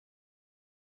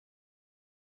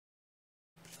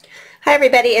Hi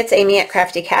everybody, it's Amy at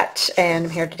Crafty Cat, and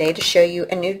I'm here today to show you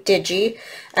a new Digi.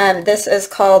 This is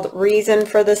called Reason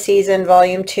for the Season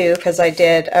Volume 2 because I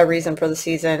did a Reason for the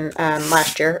Season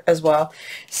last year as well.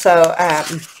 So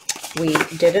we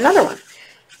did another one.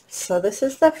 So this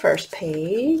is the first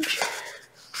page,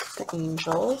 the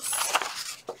angels.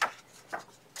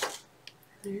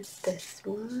 There's this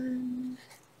one.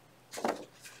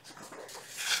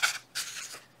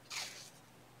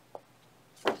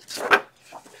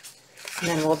 And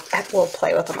then we'll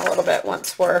play with them a little bit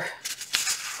once we're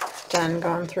done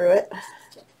going through it.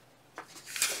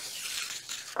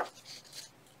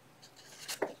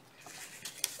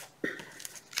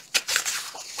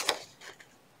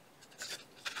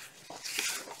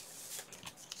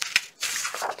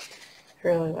 I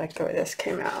really like the way this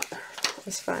came out. It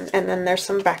was fun. And then there's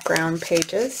some background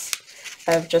pages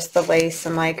of just the lace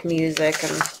and like music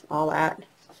and all that.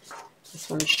 This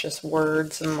one's just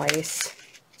words and lace.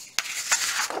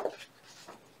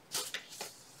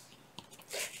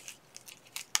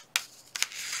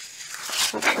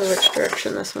 Not sure which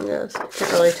direction this one goes.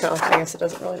 Can't really tell. I guess it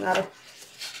doesn't really matter.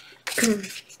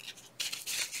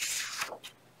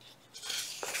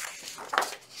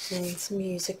 And some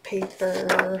music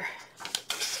paper.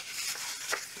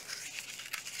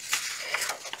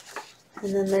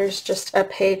 And then there's just a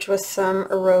page with some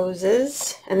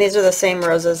roses. And these are the same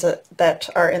roses that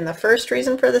are in the first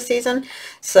Reason for the Season.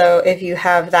 So if you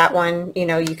have that one, you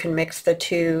know, you can mix the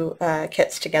two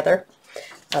kits together.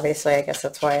 Obviously, I guess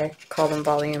that's why I call them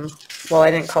volume. Well,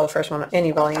 I didn't call the first one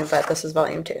any volume, but this is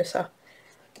volume 2. So,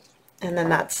 and then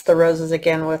that's the roses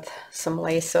again with some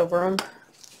lace over them.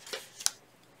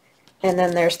 And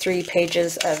then there's 3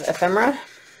 pages of ephemera.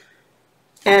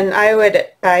 And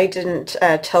I didn't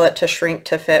tell it to shrink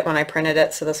to fit when I printed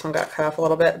it, so this one got cut off a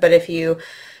little bit. But if you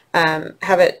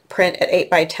have it print at 8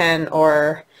 by 10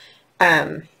 or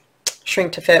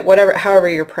shrink to fit, however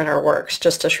your printer works,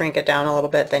 just to shrink it down a little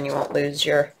bit, then you won't lose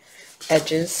your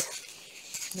edges.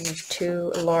 There's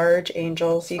 2 large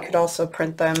angels. You could also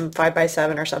print them 5 by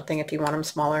 7 or something if you want them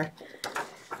smaller.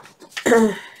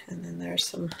 And then there's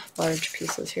some large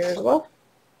pieces here as well.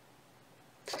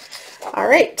 All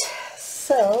right,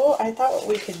 so I thought what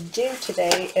we could do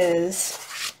today is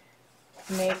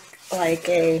make like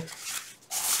an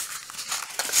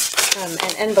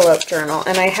envelope journal,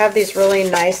 and I have these really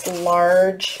nice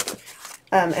large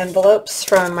envelopes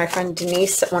from my friend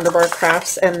Denise at Wondubar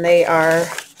Crafts, and they are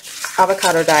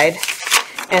avocado dyed.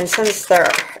 And since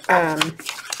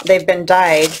they've been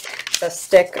dyed, the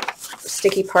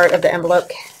sticky part of the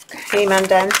envelope came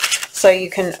undone, so you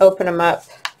can open them up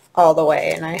all the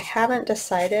way. And I haven't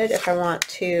decided if I want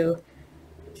to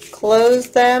close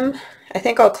them. I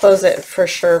think I'll close it for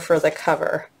sure for the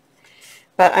cover.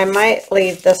 But I might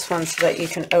leave this one so that you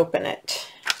can open it.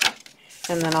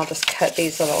 And then I'll just cut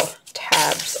these little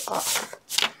tabs off.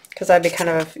 Because that'd be kind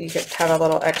of, you could have a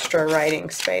little extra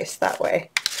writing space that way.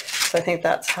 So I think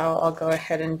that's how I'll go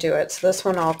ahead and do it. So this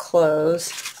one I'll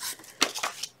close.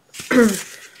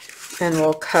 And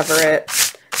we'll cover it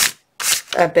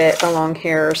a bit along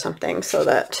here or something so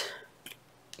that,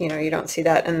 you know, you don't see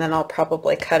that. And then I'll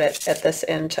probably cut it at this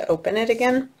end to open it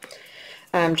again.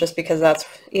 Just because that's,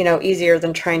 you know, easier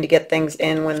than trying to get things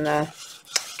in when the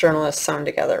journal is sewn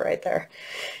together right there.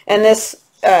 And this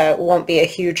won't be a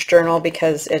huge journal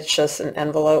because it's just an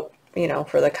envelope, you know,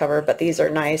 for the cover, but these are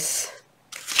nice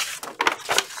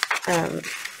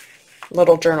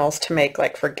little journals to make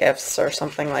like for gifts or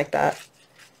something like that.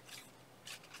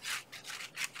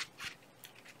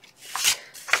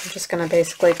 I'm just going to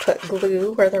basically put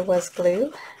glue where there was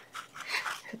glue.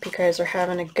 Hope you guys are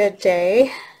having a good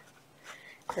day.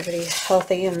 Everybody's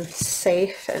healthy and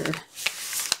safe and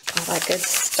all that good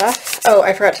stuff. Oh,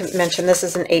 I forgot to mention this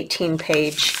is an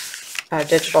 18-page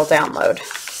digital download.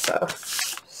 So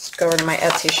just go over to my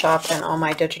Etsy shop and all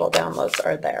my digital downloads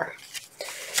are there.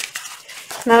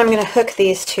 Now I'm going to hook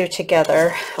these two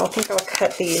together. I think I'll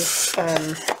cut these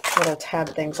little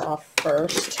tab things off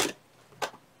first.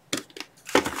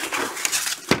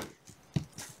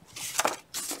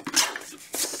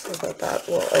 So that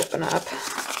will open up.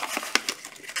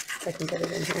 If I can get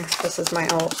it in here. This is my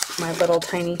little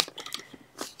tiny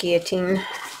Guillotine,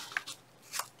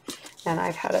 and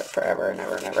I've had it forever and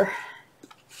ever and ever.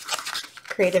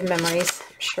 Creative memories.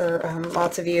 I'm sure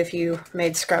lots of you, if you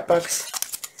made scrapbooks,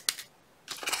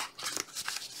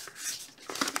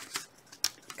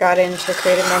 got into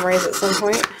creative memories at some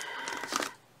point.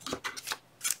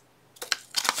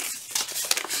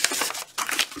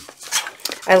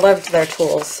 I loved their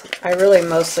tools. I really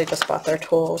mostly just bought their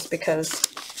tools because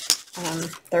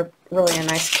they're really a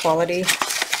nice quality.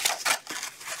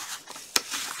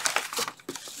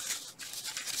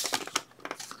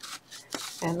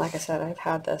 And like I said, I've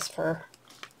had this for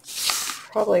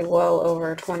probably well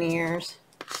over 20 years.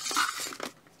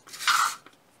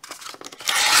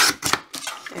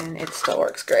 And it still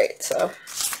works great, so.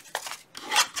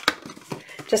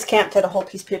 Just can't fit a whole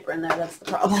piece of paper in there, that's the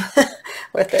problem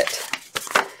with it.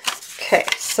 Okay,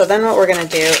 so then what we're going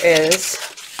to do is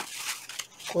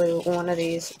glue one of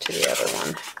these to the other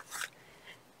one.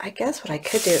 I guess what I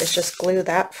could do is just glue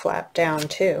that flap down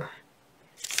too.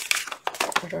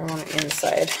 Or do I want it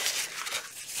inside?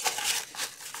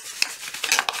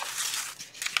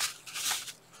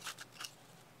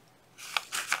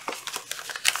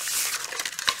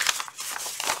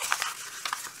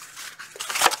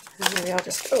 Maybe I'll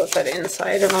just go with that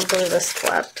inside and I'll glue this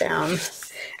flap down.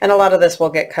 And a lot of this will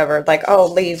get covered. Like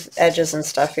I'll leave edges and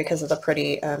stuff because of the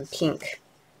pretty pink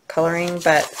coloring,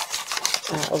 but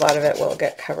a lot of it will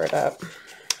get covered up.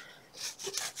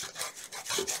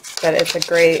 But it's a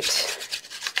great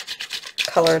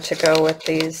color to go with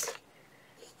these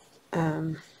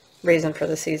Reason for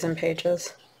the Season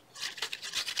pages.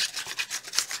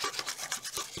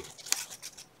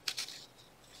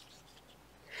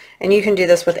 And you can do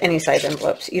this with any size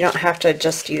envelopes. You don't have to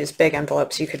just use big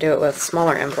envelopes. You could do it with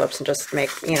smaller envelopes and just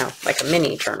make, you know, like a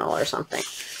mini journal or something.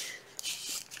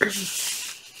 Okay,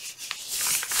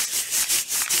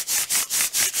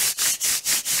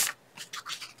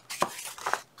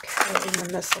 and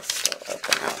then this will still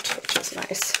open out, which is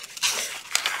nice.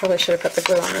 Probably should have put the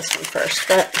glue on this one first,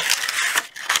 but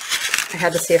I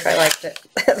had to see if I liked it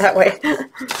that way.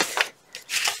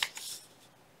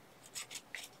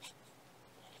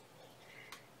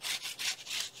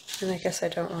 And I guess I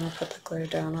don't want to put the glue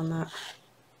down on that.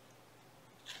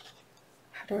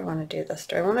 How do I want to do this?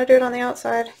 Do I want to do it on the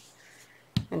outside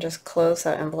and just close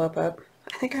that envelope up?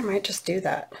 I think I might just do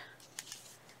that.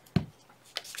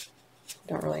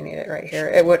 Don't really need it right here.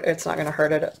 It's not going to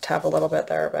hurt it to have a little bit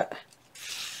there, but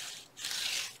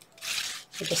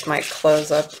you just might close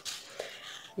up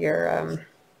your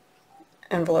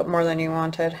envelope more than you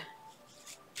wanted.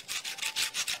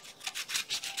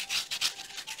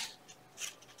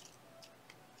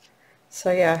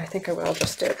 So yeah, I think I will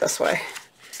just do it this way.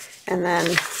 And then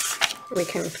we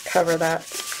can cover that.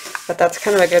 But that's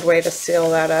kind of a good way to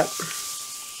seal that up.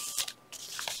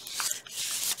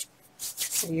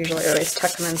 I usually always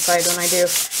tuck them inside when I do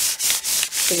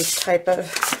these type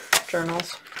of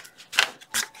journals.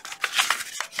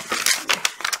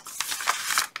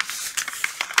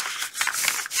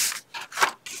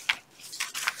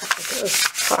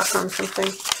 Talk on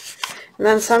something. And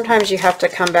then sometimes you have to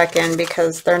come back in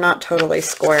because they're not totally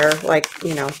square like,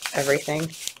 you know,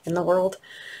 everything in the world.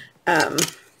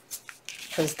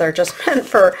 Because they're just meant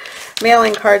for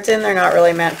mailing cards in. They're not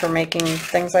really meant for making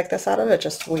things like this out of it.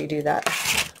 Just we do that.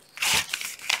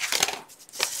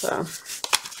 So,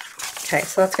 okay,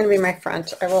 so that's going to be my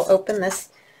front. I will open this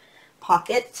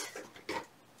pocket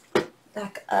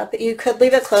back up. You could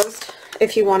leave it closed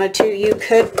if you wanted to. You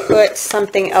could put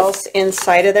something else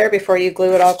inside of there before you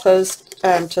glue it all closed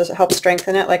to help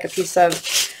strengthen it, like a piece of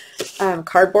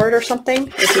cardboard or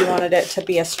something, if you wanted it to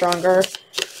be a stronger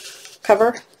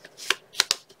cover.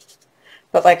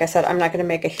 But like I said, I'm not going to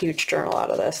make a huge journal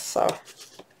out of this, so.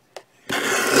 And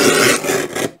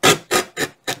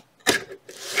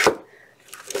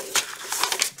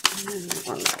that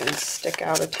one's going to stick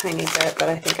out a tiny bit, but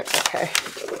I think it's okay.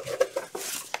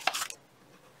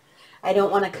 I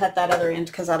don't want to cut that other end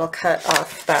because that'll cut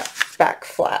off that back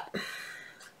flat.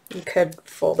 You could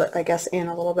fold it, I guess, in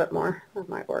a little bit more. That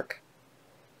might work.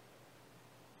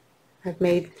 I've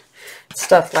made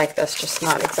stuff like this, just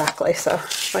not exactly, so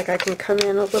like I can come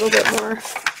in a little bit more.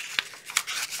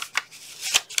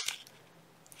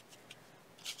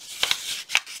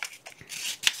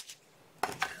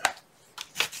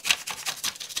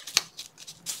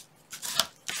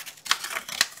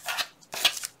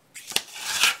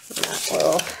 And that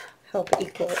will help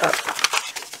equal up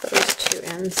those two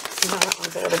ends. No, that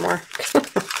one's a little more.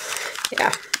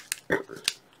 Yeah.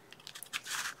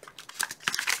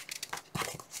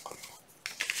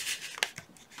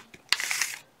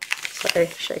 Sorry,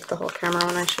 shake the whole camera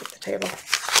when I shake the table.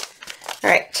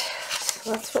 Alright,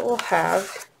 so that's what we'll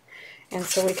have. And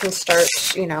so we can start,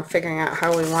 you know, figuring out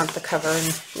how we want the cover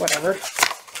and whatever.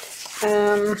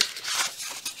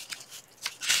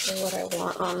 So what I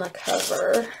want on the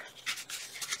cover.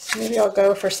 So maybe I'll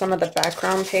go for some of the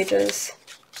background pages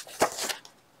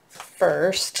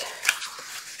first.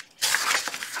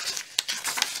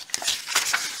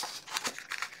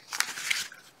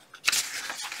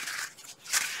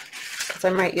 I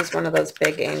might use one of those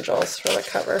big angels for the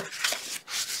cover. I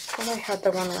thought I had the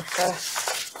one with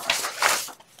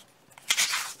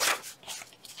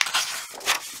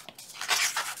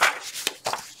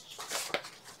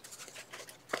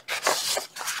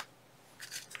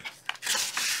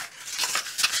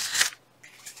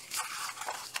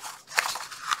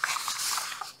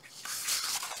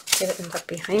Did it end up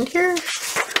behind here?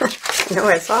 I know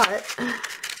I saw it.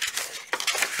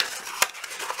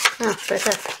 Oh, it's right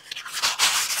there.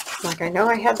 Like, I know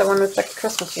I had the one with the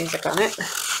Christmas music on it.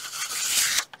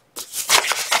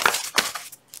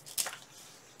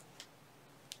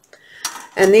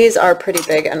 And these are pretty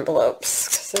big envelopes,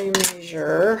 because they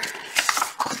measure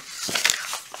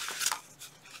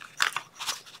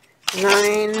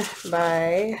 9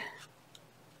 by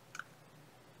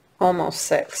almost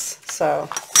 6. So,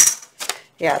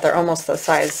 yeah, they're almost the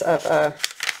size of a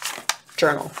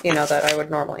journal, you know, that I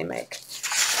would normally make.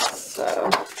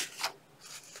 So, I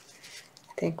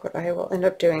think what I will end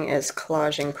up doing is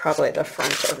collaging probably the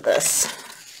front of this.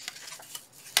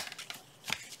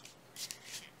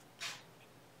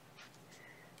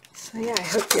 So yeah, I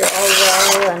hope you're all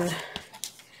well and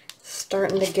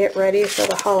starting to get ready for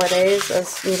the holidays,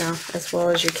 as you know, as well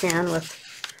as you can with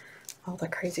all the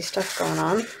crazy stuff going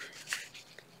on.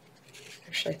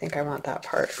 Actually, I think I want that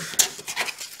part.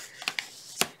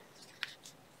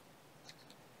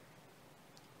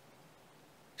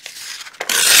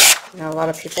 You know, a lot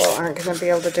of people aren't going to be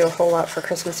able to do a whole lot for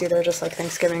Christmas either, just like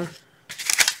Thanksgiving,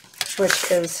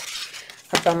 which is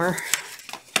a bummer.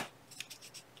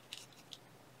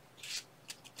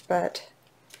 But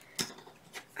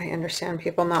I understand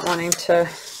people not wanting to,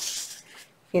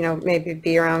 you know, maybe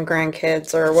be around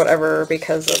grandkids or whatever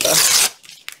because of the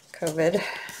COVID.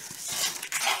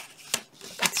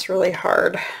 That's really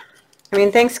hard. I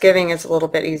mean, Thanksgiving is a little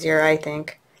bit easier, I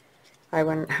think. I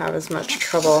wouldn't have as much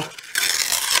trouble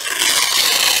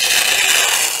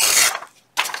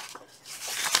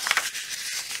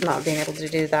not being able to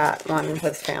do that one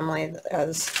with family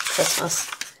as Christmas.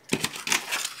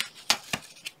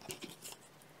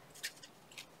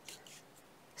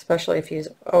 Especially if you've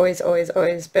always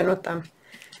been with them.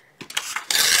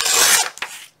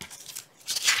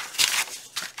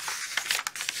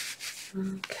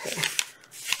 Okay.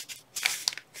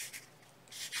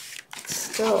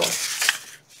 Still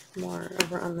more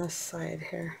over on this side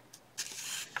here.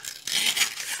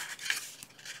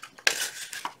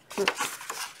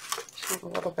 A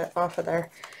little bit off of there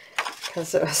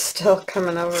because it was still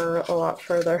coming over a lot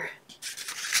further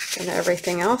than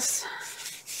everything else.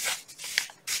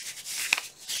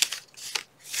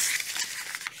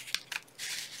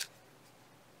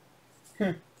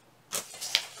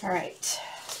 All right,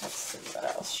 let's see what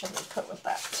else should we put with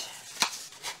that.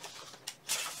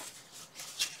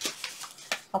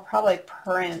 I'll probably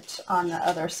print on the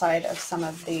other side of some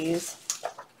of these.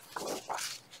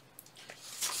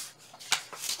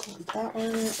 That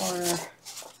one, or I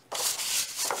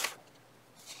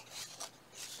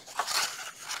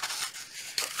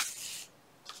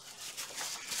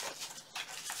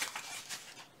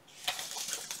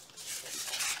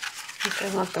think I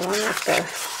want the one with the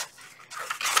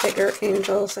bigger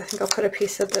angels. I think I'll put a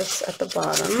piece of this at the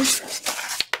bottom.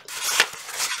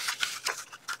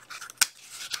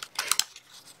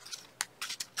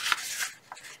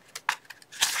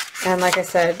 And like I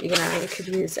said, you know, you could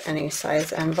use any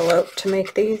size envelope to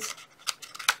make these.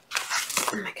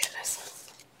 Oh my goodness.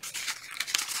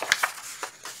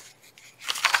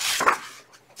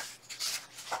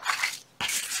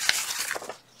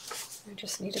 I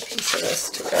just need a piece of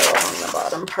this to go on the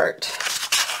bottom part.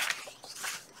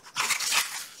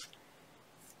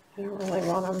 I don't really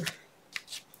want them,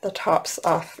 the tops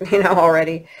off, you know,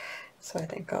 already. So I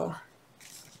think I'll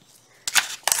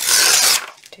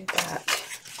do that.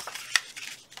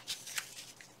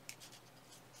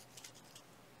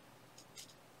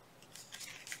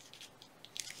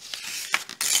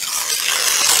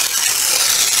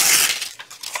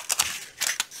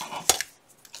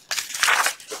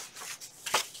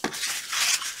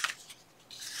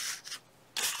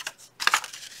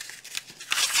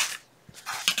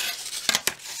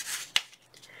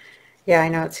 Yeah, I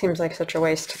know it seems like such a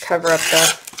waste to cover up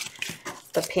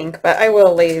the pink, but I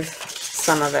will leave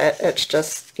some of it. It's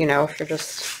just, you know, if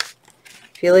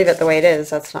you leave it the way it is,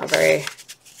 that's not very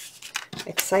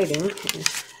exciting.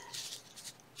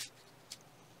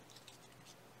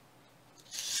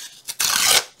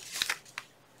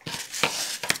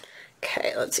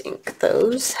 Okay, let's ink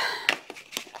those.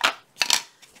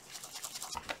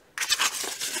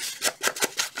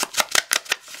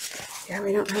 Yeah,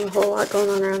 we don't have a whole lot going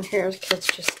on around here. The kids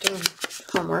just doing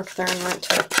homework. Theron went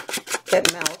to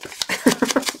get milk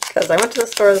because I went to the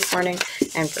store this morning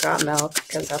and forgot milk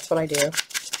because that's what I do.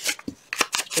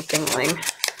 Keep dingling.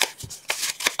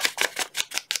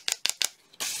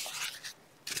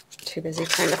 Too busy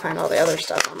trying to find all the other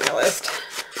stuff on my list.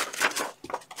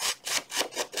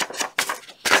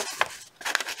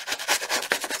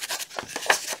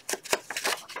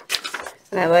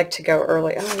 And I like to go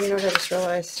early. Oh, you know what I just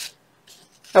realized?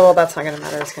 Oh, well, that's not going to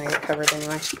matter. It's going to get covered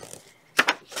anyway. It's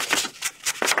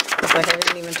like I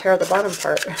didn't even tear the bottom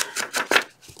part.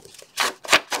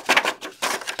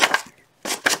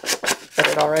 But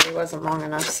it already wasn't long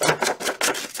enough, so.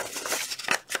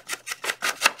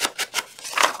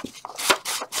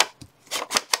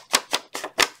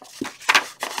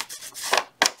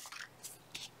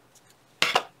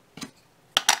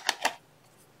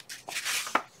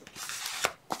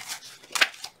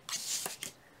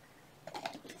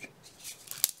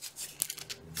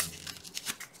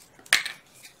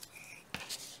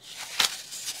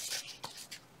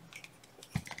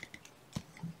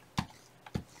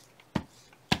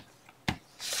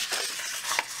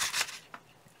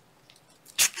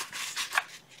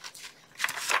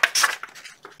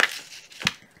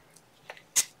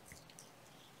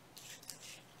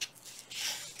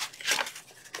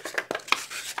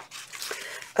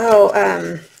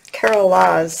 Oh, Carol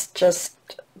Laws just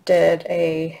did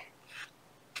a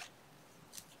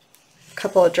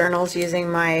couple of journals using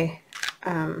my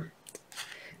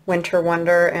Winter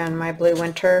Wonder and my Blue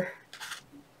Winter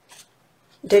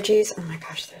digis. Oh my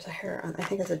gosh, there's a hair on. I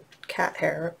think it's a cat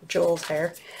hair, Jules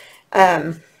hair.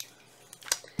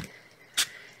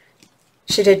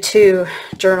 She did 2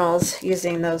 journals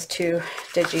using those 2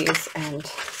 digis,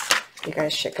 and you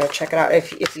guys should go check it out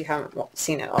if you haven't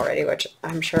seen it already, which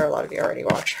I'm sure a lot of you already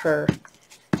watch her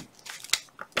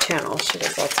channel. She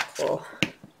does lots of cool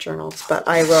journals, but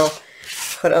I will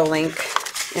put a link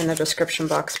in the description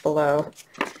box below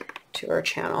to her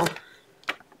channel.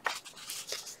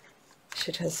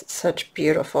 She does such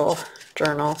beautiful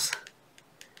journals.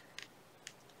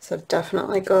 So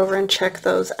definitely go over and check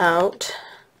those out.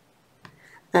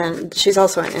 And she's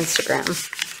also on Instagram.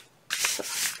 So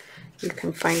you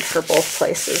can find her both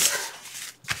places.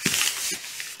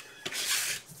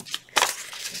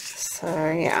 So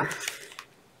yeah.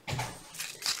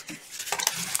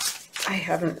 I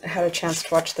haven't had a chance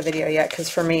to watch the video yet because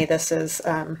for me this is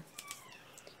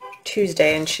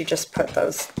Tuesday and she just put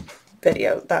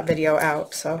that video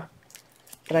out, so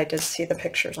but I did see the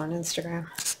pictures on Instagram.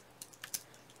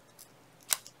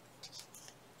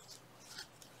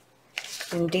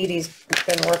 And Dee Dee's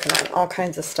been working on all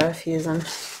kinds of stuff using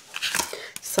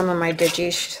some of my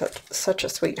digis. She's such a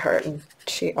sweetheart, and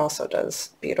she also does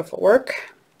beautiful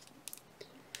work.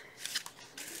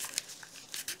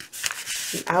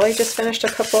 And Allie just finished a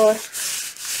couple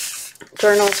of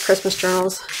journals, Christmas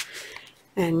journals,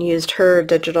 and used her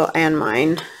digital and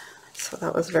mine. So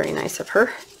that was very nice of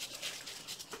her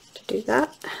to do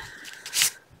that.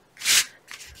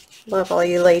 Love all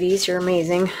you ladies, you're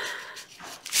amazing.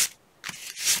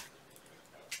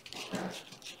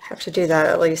 Have to do that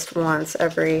at least once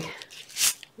every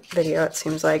video, it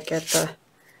seems like. Get the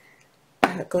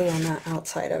glue on the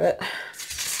outside of it.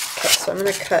 Okay, so I'm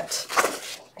going to cut.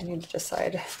 I need to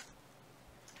decide. I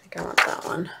think I want that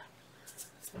one.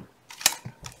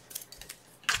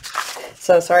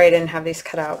 So sorry I didn't have these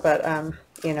cut out, but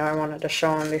you know, I wanted to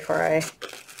show them before I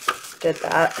did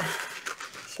that,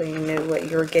 so you knew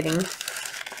what you were getting.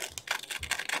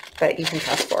 But you can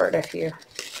fast forward if you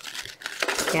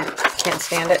can't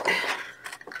stand it.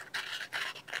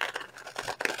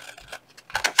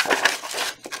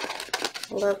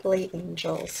 Lovely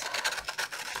angels.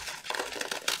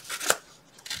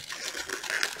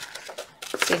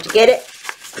 Did you get it?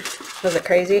 Was it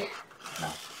crazy? No.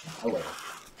 A little.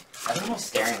 Everyone's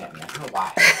staring at me. I don't know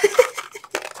why.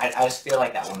 I just feel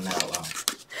like that one meant alone.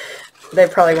 They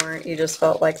probably weren't. You just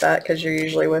felt like that because you're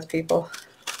usually with people.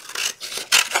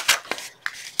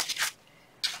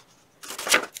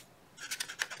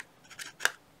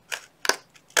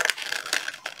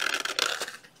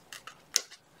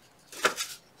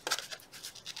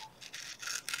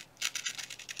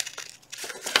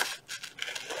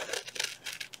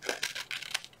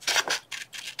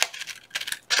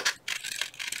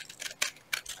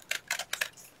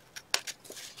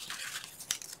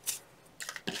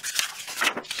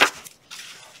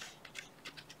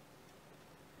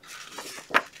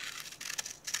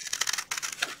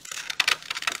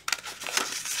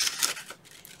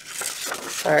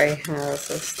 Sorry, I know this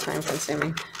is time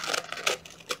consuming.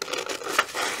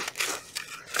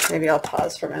 Maybe I'll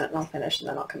pause for a minute and I'll finish and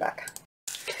then I'll come back.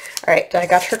 Alright, I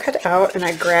got her cut out and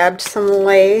I grabbed some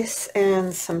lace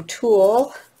and some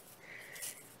tulle.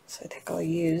 So I think I'll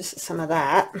use some of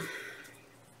that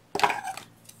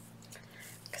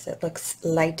because it looks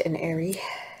light and airy.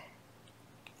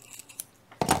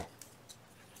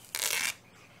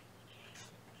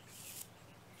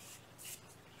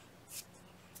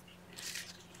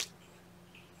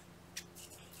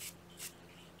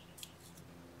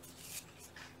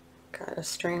 Got a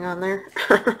string on there.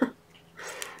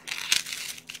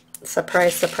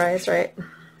 Surprise, surprise, right?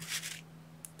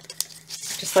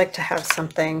 Just like to have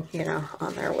something, you know,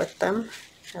 on there with them.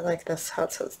 I like this, how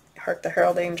it says, Hark the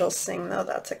Herald Angels Sing, though.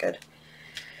 That's a good,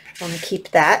 I want to keep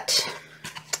that.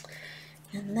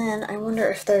 And then I wonder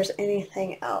if there's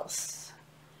anything else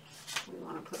we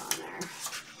want to put on there.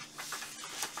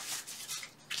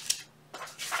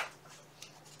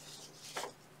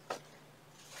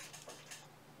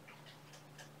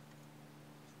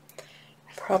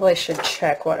 Probably should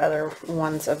check what other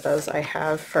ones of those I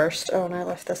have first. Oh, and I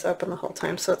left this open the whole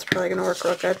time, so it's probably going to work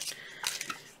real good.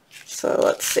 So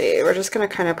let's see. We're just going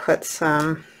to kind of put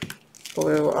some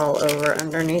glue all over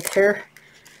underneath here.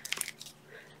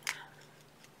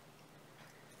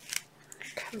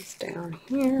 It comes down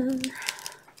here.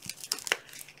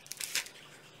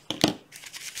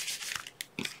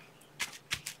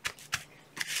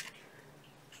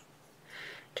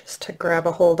 Just to grab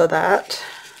a hold of that.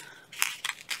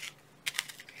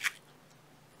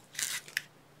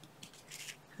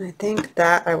 I think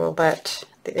that I will let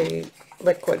the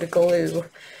liquid glue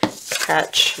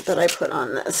catch that I put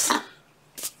on this.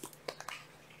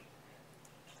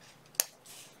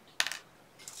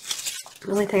 The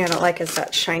only thing I don't like is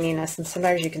that shininess, and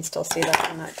sometimes you can still see that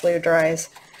when that glue dries,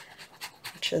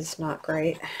 which is not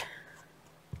great.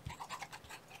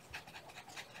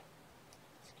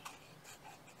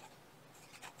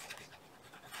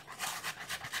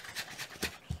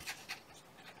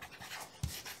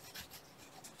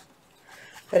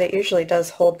 But it usually does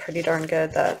hold pretty darn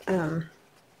good, that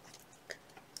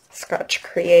Scotch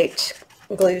Create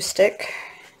glue stick.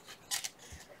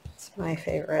 It's my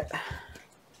favorite.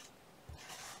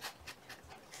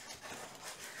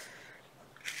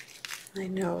 I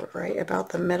know right about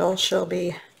the middle she'll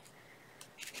be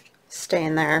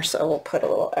staying there, so we'll put a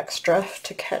little extra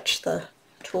to catch the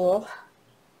tool.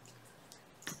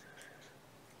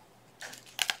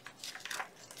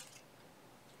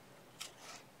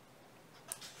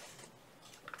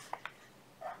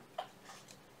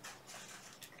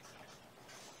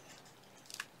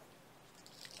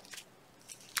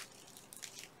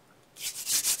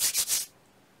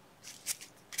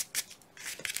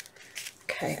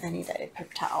 Okay, I need a paper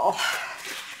towel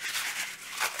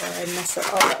before I mess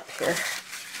it all up here.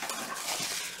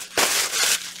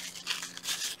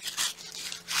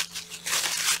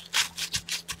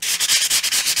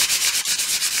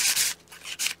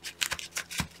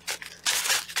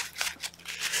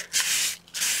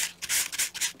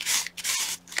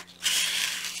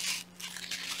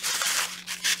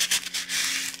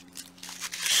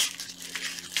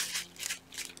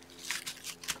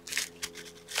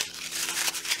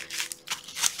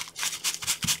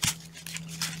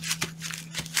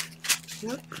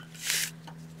 Yep.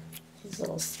 These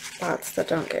little spots that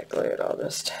don't get glued, I'll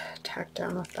just tack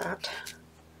down with that.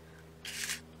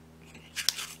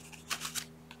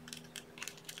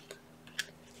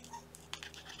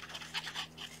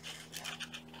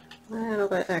 A little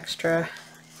bit extra.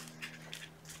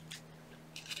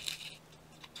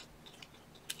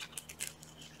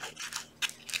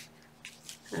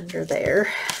 Under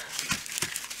there.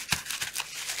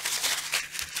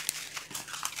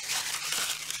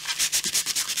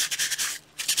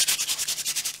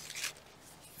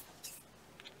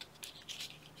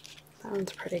 That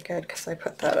one's pretty good because I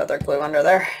put that other glue under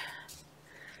there.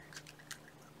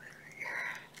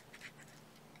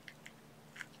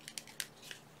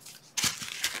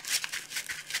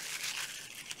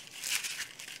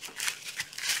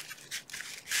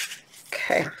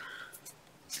 Okay,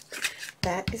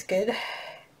 that is good.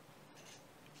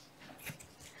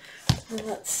 And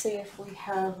let's see if we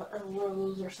have a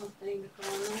rose or something to put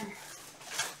on there.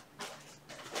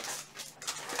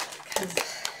 Because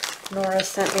Nora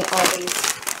sent me all these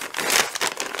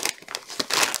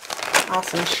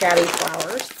awesome shabby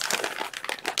flowers.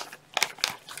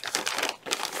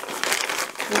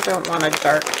 I don't want a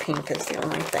dark pink is the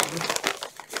only thing.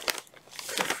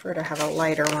 I prefer to have a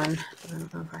lighter one. I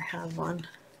don't know if I have one.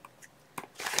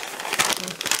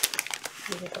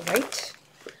 Maybe the white.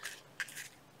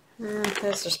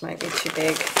 This just might be too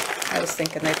big. I was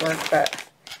thinking they'd work, but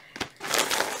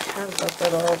I have the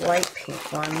little light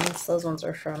pink ones. Those ones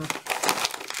are from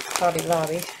Hobby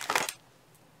Lobby.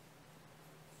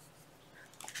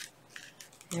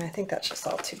 Yeah, I think that's just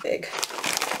all too big.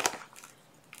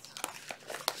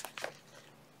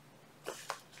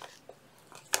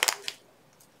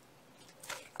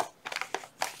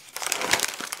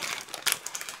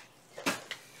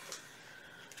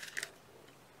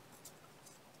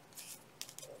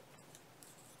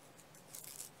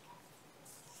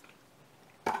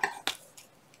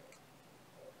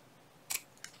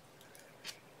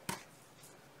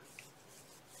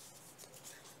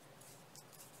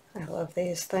 love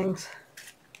these things.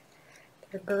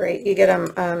 They're great. You get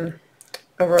them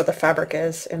over where the fabric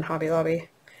is in Hobby Lobby,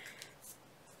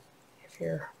 if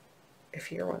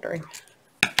you're wondering.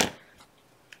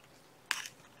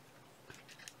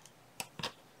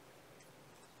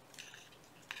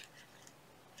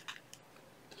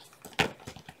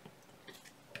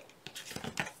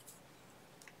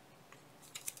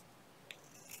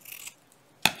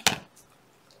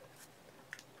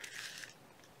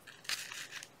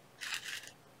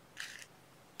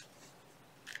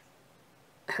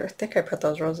 I think I put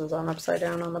those roses on upside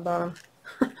down on the bottom.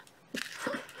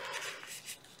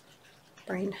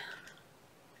 Brain.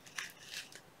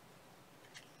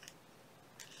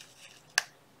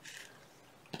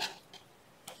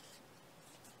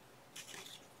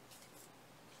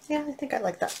 Yeah, I think I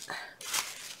like that.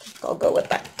 I'll go with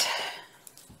that.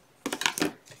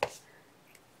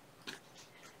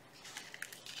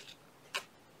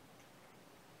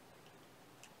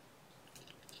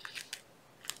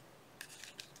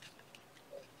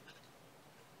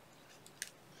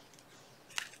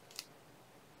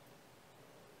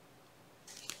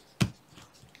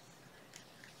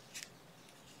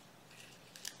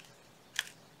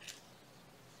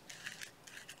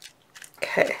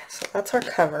 Okay, so that's our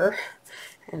cover,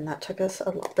 and that took us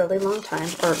a really long time,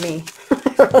 or me.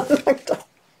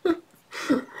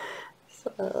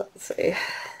 So let's see.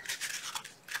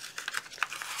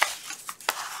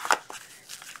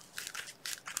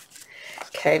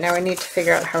 Okay, now we need to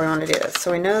figure out how we want to do this.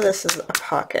 So we know this is a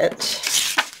pocket,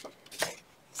 so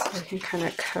we can kind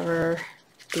of cover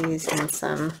these in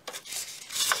some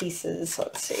pieces.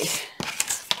 Let's see.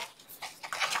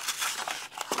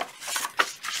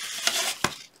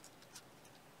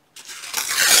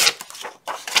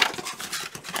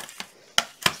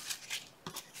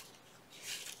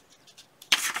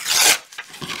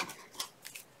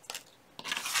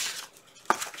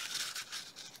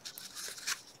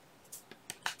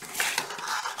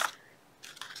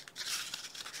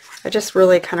 I just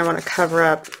really kind of want to cover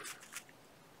up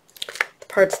the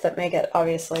parts that make it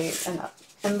obviously an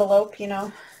envelope, you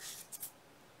know.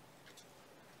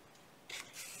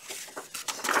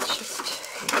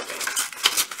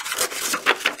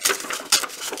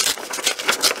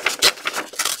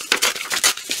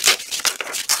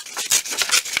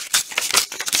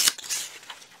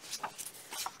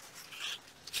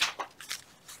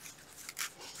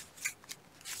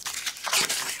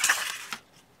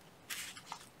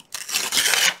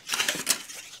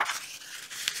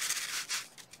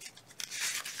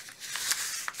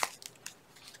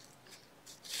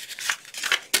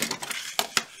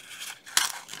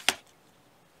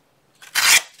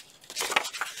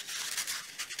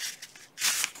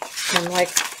 I'm like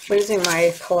losing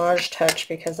my collage touch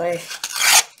because I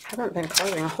haven't been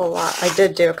collaging a whole lot. I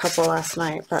did do a couple last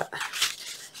night, but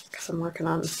because I'm working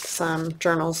on some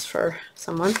journals for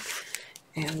someone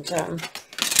and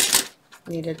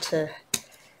needed to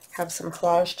have some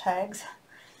collage tags.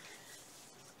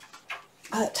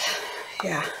 But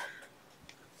yeah,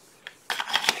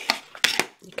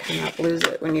 you cannot lose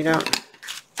it when you don't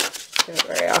do it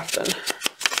very often.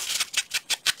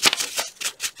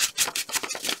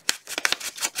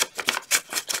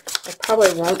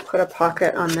 Probably won't put a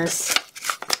pocket on this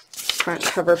front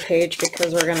cover page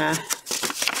because we're gonna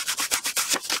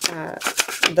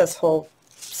this whole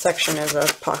section is a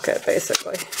pocket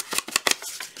basically,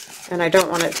 and I don't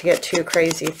want it to get too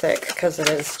crazy thick because it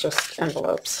is just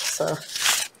envelopes. So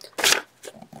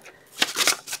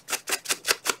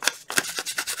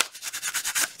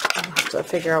I'll have to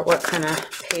figure out what kind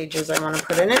of pages I want to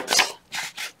put in it.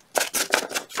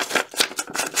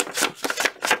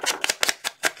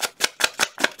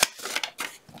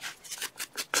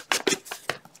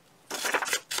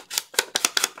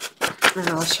 And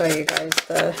I'll show you guys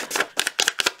the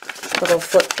little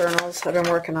flip journals I've been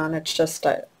working on. It's just,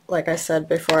 like I said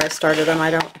before I started them,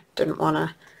 I didn't want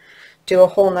to do a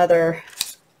whole nother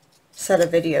set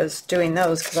of videos doing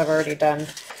those because I've already done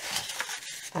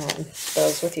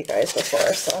those with you guys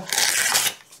before, so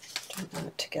I don't want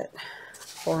it to get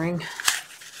boring.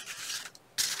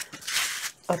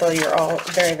 Although you're all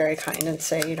very, very kind and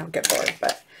say you don't get bored,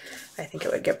 but I think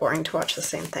it would get boring to watch the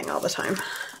same thing all the time.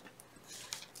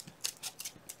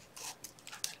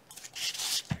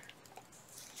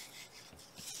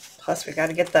 Plus, we got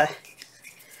to get the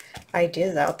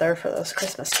ideas out there for those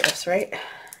Christmas gifts, right?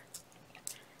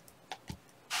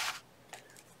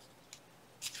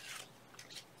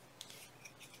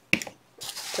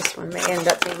 This one may end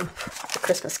up being a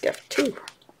Christmas gift, too.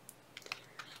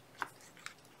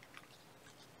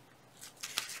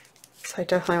 So I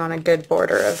definitely want a good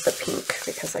border of the pink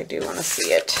because I do want to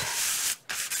see it.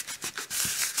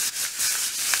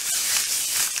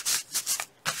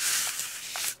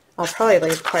 I'll probably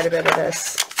leave quite a bit of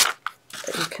this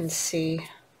that you can see.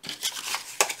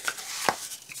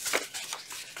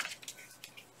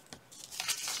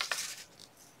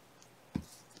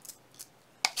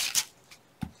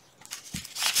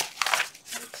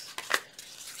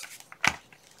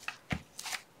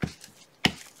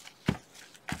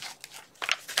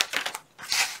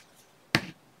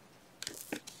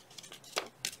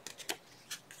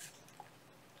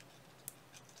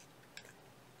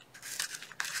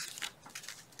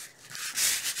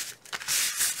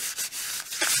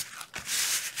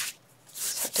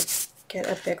 Get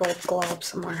a big old glob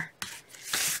somewhere.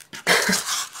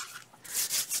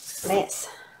 Nice.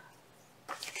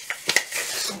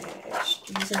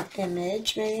 Use an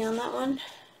image maybe on that one.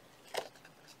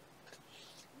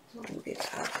 Wouldn't be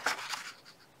bad.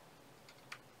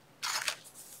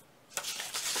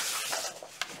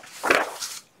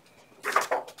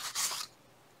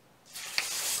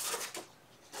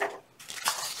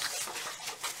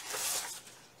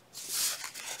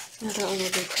 That one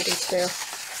would be pretty too.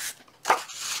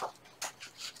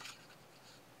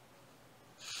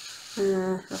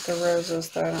 With the roses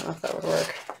though, I don't know if that would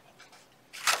work.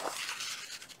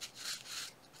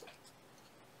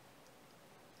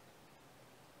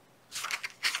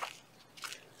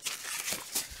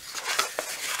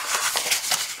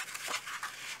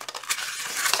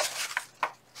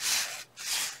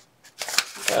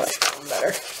 That one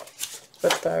better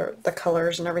with the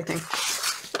colors and everything.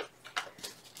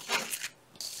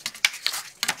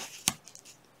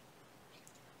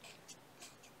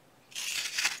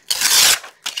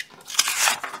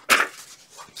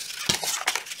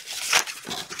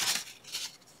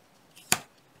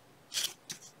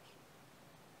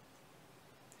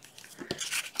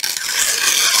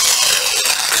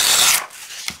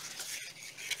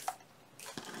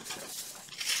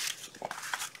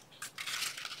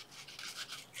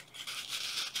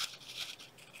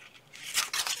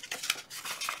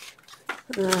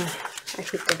 I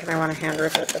keep thinking I want to hand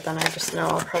rip it, but then I just know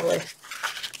I'll probably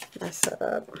mess it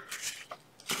up.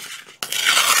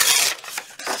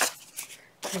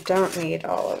 I don't need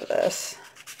all of this.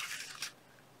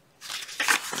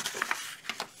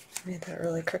 Made that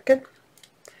really crooked,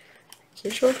 like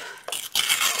usual.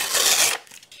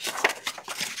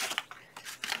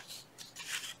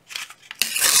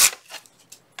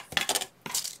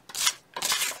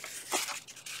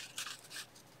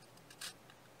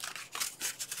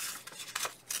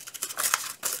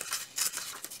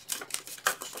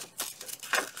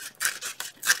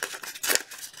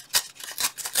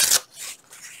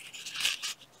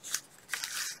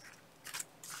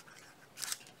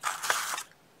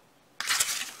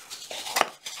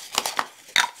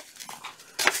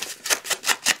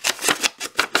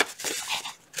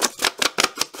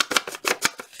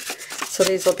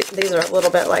 So these are a little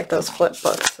bit like those flip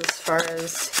books as far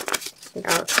as, you know,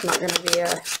 it's not going to be a,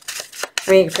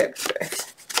 I mean, you can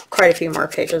put quite a few more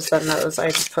pages than those. I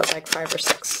just put like 5 or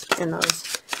 6 in those.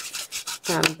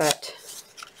 But,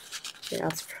 yeah,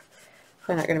 it's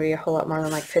probably not going to be a whole lot more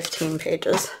than like 15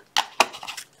 pages.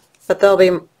 But they'll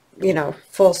be, you know,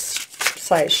 full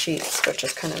size sheets, which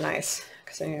is kind of nice,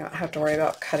 because then you don't have to worry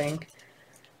about cutting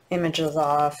images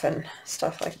off and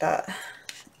stuff like that.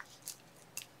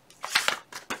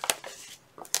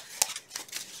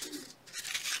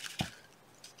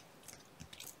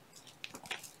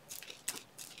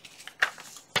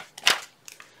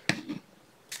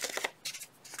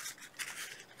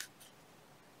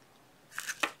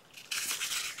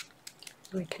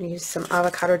 We can use some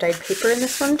avocado dyed paper in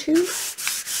this one too.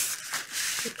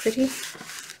 Pretty.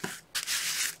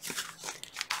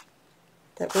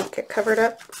 That won't get covered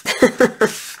up.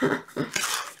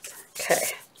 Okay,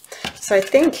 so I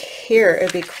think here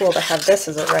it'd be cool to have this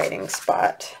as a writing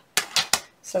spot.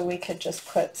 So we could just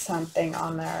put something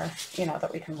on there, you know,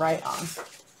 that we can write on.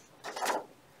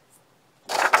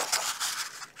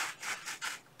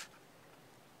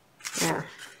 Yeah,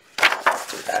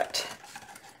 let's do that.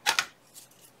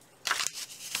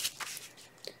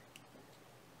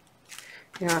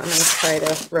 You know, I'm going to try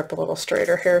to rip a little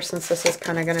straighter here, since this is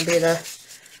kind of going to be the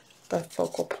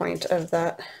focal point of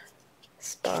that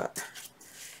spot.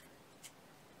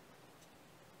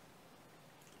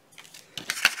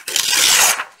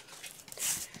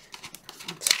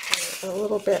 Let's pull a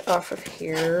little bit off of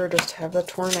here, just to have the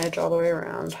torn edge all the way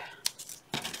around.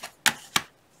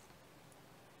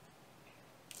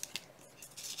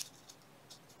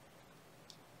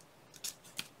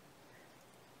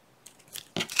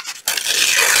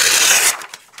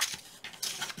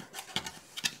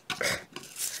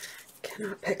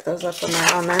 Cannot pick those up when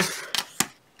they're on there.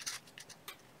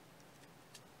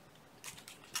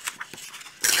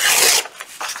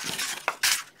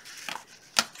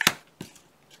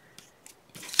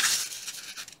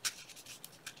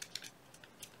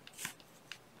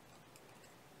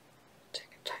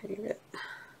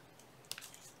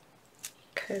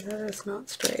 that is not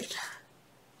straight.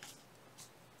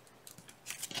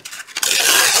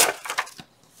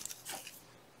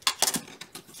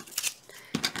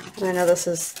 And I know this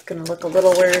is going to look a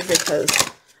little weird because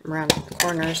I'm rounding the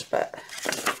corners, but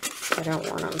I don't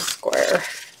want them square.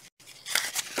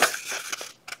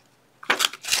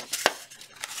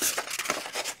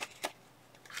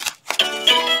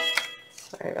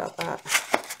 Sorry about that.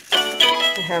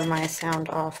 I have my sound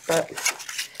off, but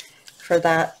for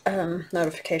that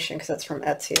notification, because it's from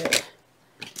Etsy,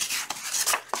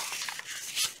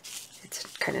 it's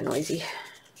kind of noisy.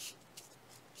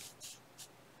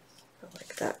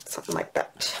 Like that, something like that.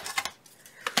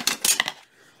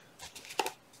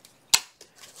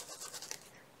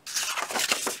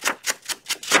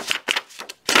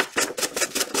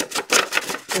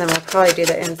 And then we'll probably do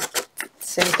the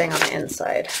same thing on the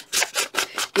inside.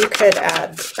 You could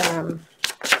add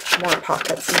more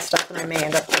pockets and stuff, and I may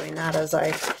end up doing that as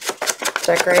I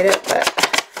decorate it, but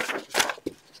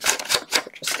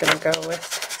we're just going to go with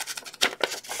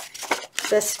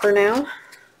this for now.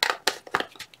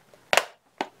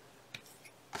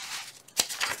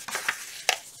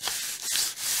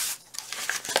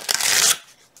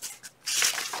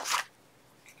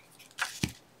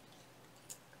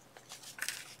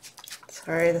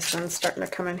 Sorry, the sun's starting to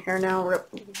come in here now,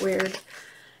 weird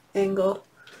angle.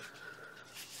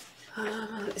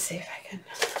 Let me see if I can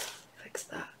fix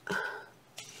that.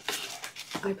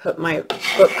 I put my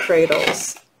book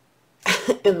cradles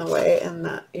in the way, and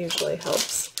that usually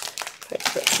helps if I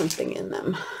put something in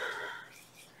them.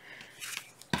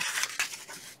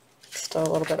 Still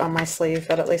a little bit on my sleeve,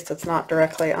 but at least it's not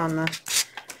directly on the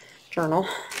journal.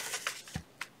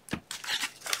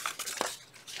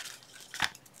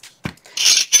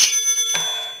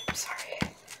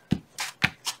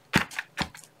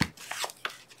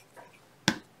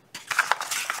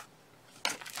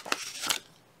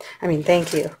 I mean,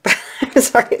 thank you. I'm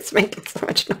sorry it's making so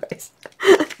much noise.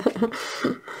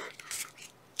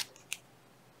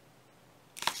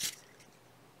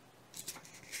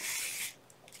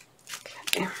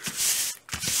 Okay.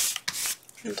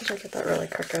 Did I get that really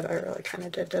crooked? I really kind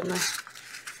of did, didn't I?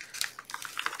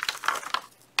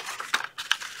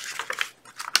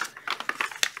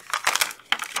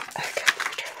 Okay, let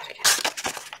me try that again.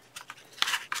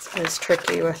 It's always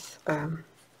tricky with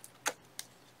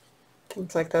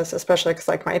things like this, especially because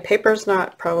like my paper's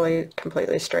not probably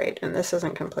completely straight, and this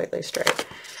isn't completely straight.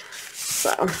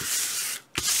 So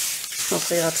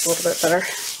hopefully that's a little bit better.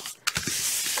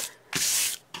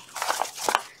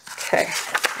 Okay,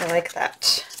 I like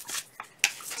that.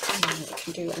 And then we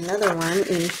can do another one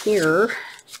in here.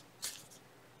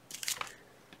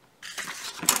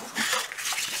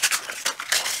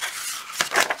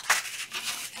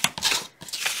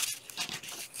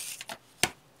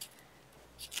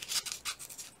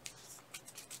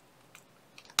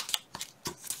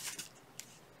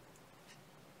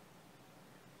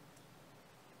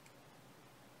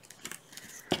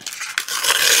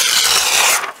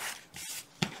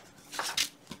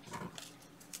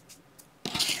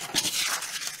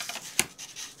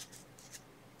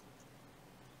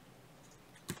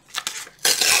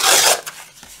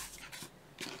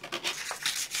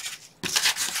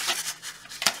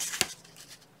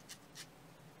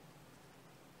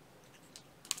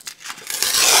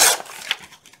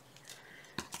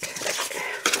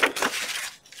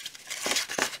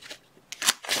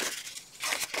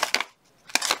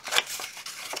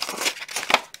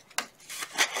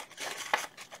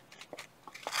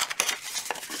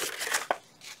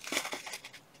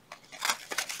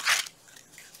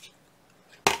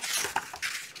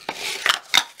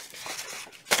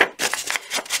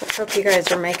 Hope you guys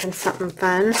are making something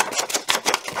fun.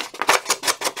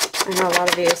 I know a lot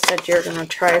of you said you're going to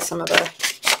try some of the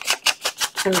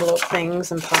envelope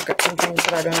things and pockets and things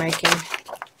that I've been making.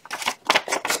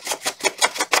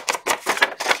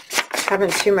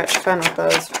 Having too much fun with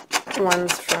those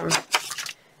ones from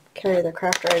Carrie the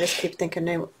Crafter. I just keep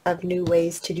thinking of new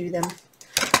ways to do them.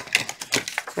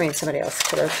 I mean, somebody else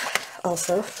could have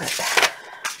also, but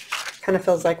kind of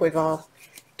feels like we've all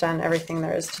done everything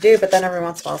there is to do, but then every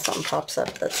once in a while something pops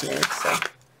up that's new, so.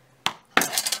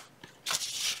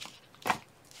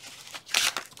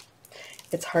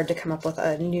 It's hard to come up with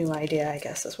a new idea, I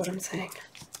guess is what I'm saying.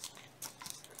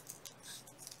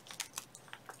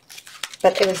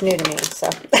 But it was new to me, so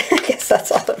I guess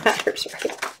that's all that matters,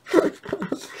 right?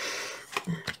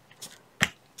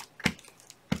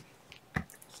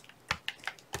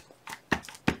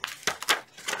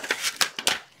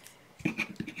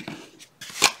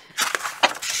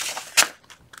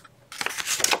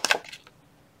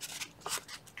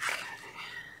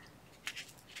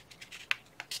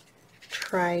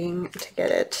 trying to get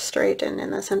it straight and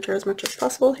in the center as much as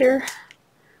possible here.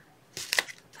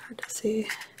 It's hard to see.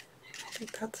 I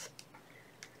think that's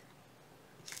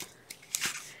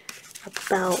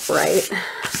about right.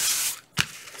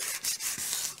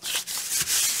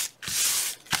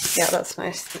 Yeah, that's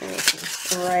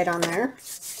nice. Right on there.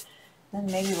 Then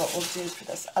maybe what we'll do for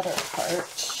this other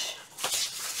part,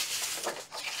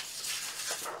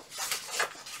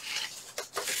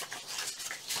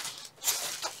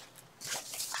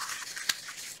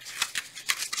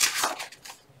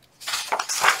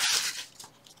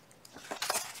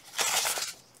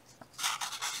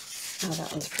 oh,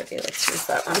 that one's pretty. Let's use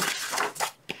that one.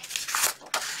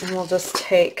 And we'll just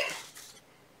take,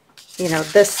 you know,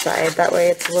 this side. That way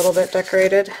it's a little bit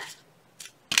decorated.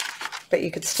 But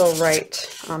you could still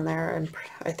write on there, and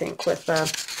I think with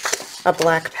a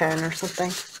black pen or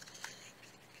something.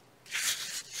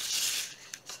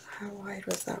 How wide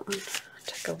was that one?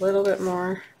 Take a little bit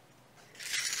more.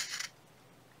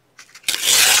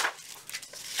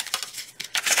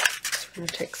 I'm going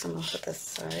to take some off of this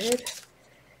side.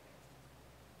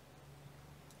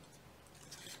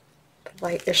 The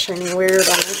light is shining weird on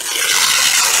this.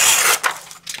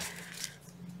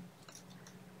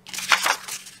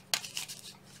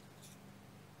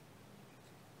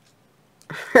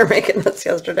 We were making this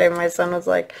yesterday. My son was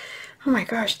like, "Oh my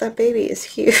gosh, that baby is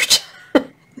huge."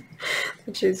 That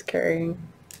she's carrying.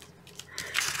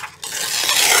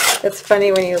 It's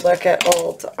funny when you look at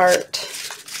old art,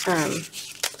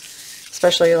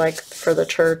 especially like for the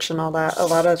church and all that. A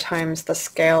lot of times the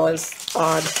scale is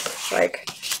odd. Like,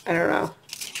 I don't know.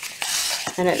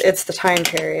 And it's the time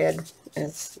period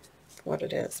is what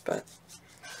it is, but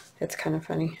it's kind of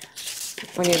funny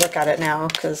when you look at it now,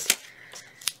 because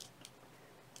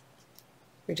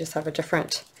we just have a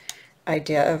different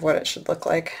idea of what it should look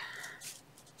like.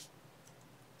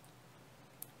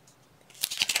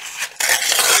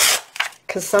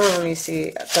 Because some of them you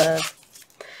see, the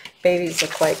babies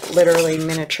look like literally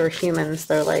miniature humans.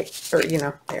 They're like, or you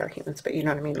know, they are humans, but you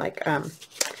know what I mean, like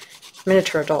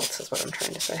miniature adults is what I'm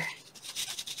trying to say.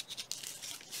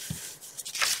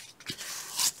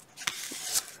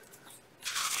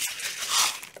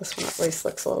 This one at least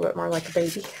looks a little bit more like a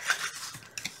baby.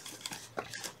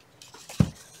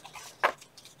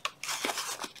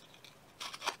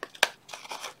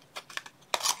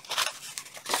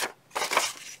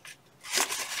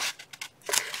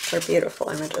 They're beautiful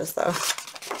images, though.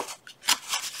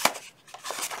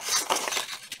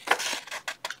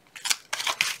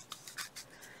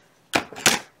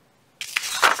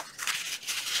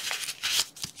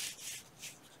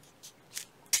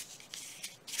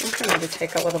 I'm going to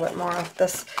take a little bit more off.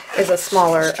 This is a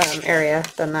smaller area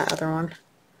than that other one,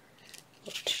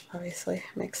 which obviously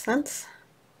makes sense.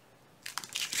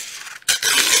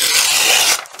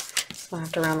 So I'll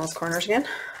have to round those corners again.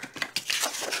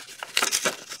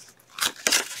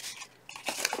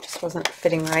 Wasn't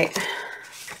fitting right.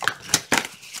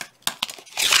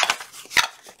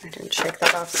 I didn't shake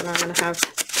that off, so now I'm going to have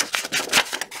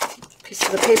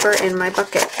pieces of paper in my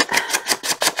bucket.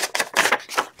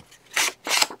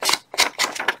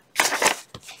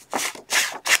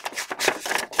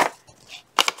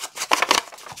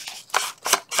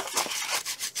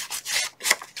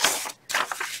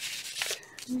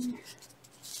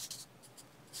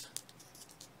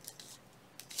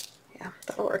 Yeah,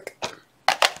 that'll work.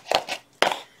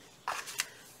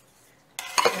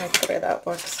 I like the way that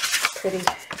looks. Pretty,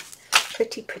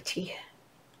 pretty, pretty.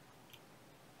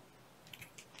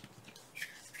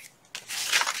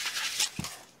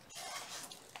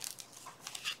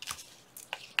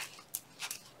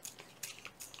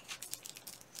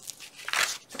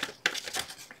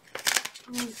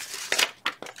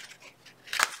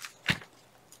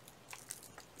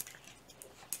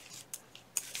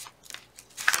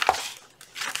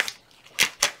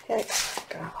 Yikes,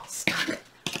 got all stuck.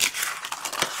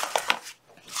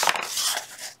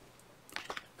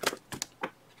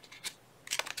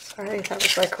 Sorry, that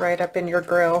was like right up in your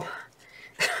grill.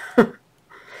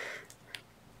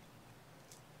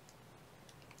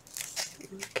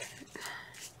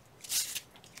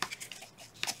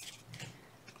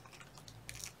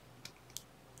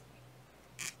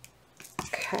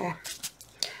 Okay, I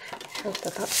hope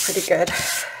that that's pretty good.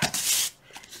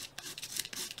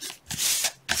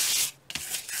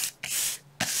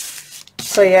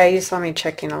 So yeah, you saw me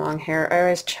checking along here. I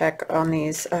always check on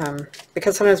these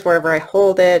because sometimes wherever I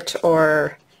hold it,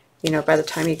 or you know, by the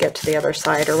time you get to the other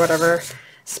side or whatever,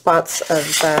 spots of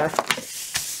the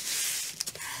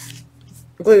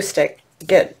glue stick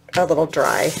get a little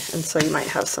dry, and so you might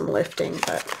have some lifting,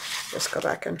 but just go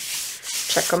back and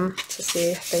check them to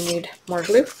see if they need more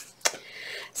glue.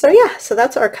 So yeah, so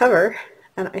that's our cover,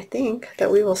 and I think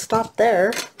that we will stop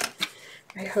there.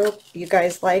 I hope you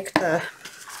guys like the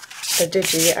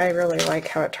Digi. I really like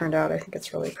how it turned out. I think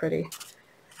it's really pretty.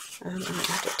 I'm going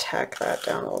to have to tack that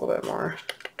down a little bit more.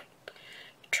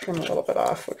 Trim a little bit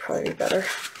off would probably be better.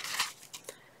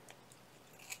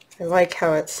 I like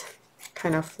how it's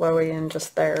kind of flowy and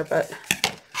just there, but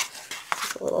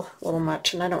it's a little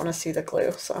much, and I don't want to see the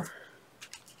glue, so.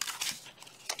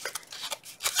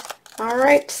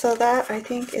 Alright, so that I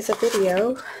think is a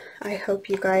video. I hope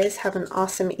you guys have an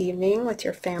awesome evening with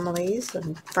your families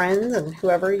and friends and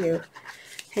whoever you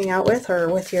hang out with,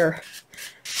 or with your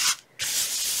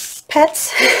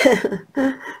pets.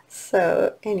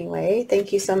 So anyway,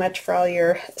 thank you so much for all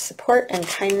your support and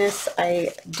kindness. I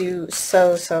do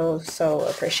so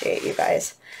appreciate you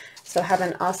guys. So have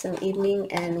an awesome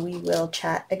evening, and we will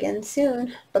chat again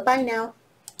soon. Bye-bye now.